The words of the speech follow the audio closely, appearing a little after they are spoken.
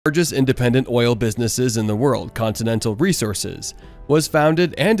Largest independent oil businesses in the world, Continental Resources, was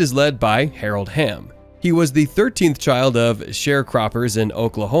founded and is led by Harold Hamm. He was the 13th child of sharecroppers in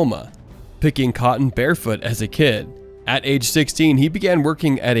Oklahoma, picking cotton barefoot as a kid. At age 16, he began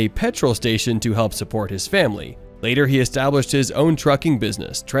working at a petrol station to help support his family. Later, he established his own trucking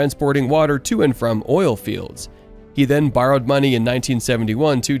business, transporting water to and from oil fields. He then borrowed money in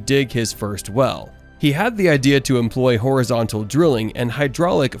 1971 to dig his first well. He had the idea to employ horizontal drilling and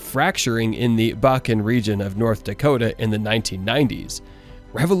hydraulic fracturing in the Bakken region of North Dakota in the 1990s,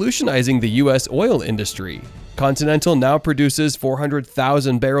 revolutionizing the U.S. oil industry. Continental now produces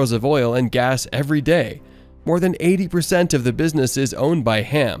 400,000 barrels of oil and gas every day. More than 80% of the business is owned by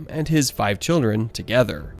Hamm and his 5 children together.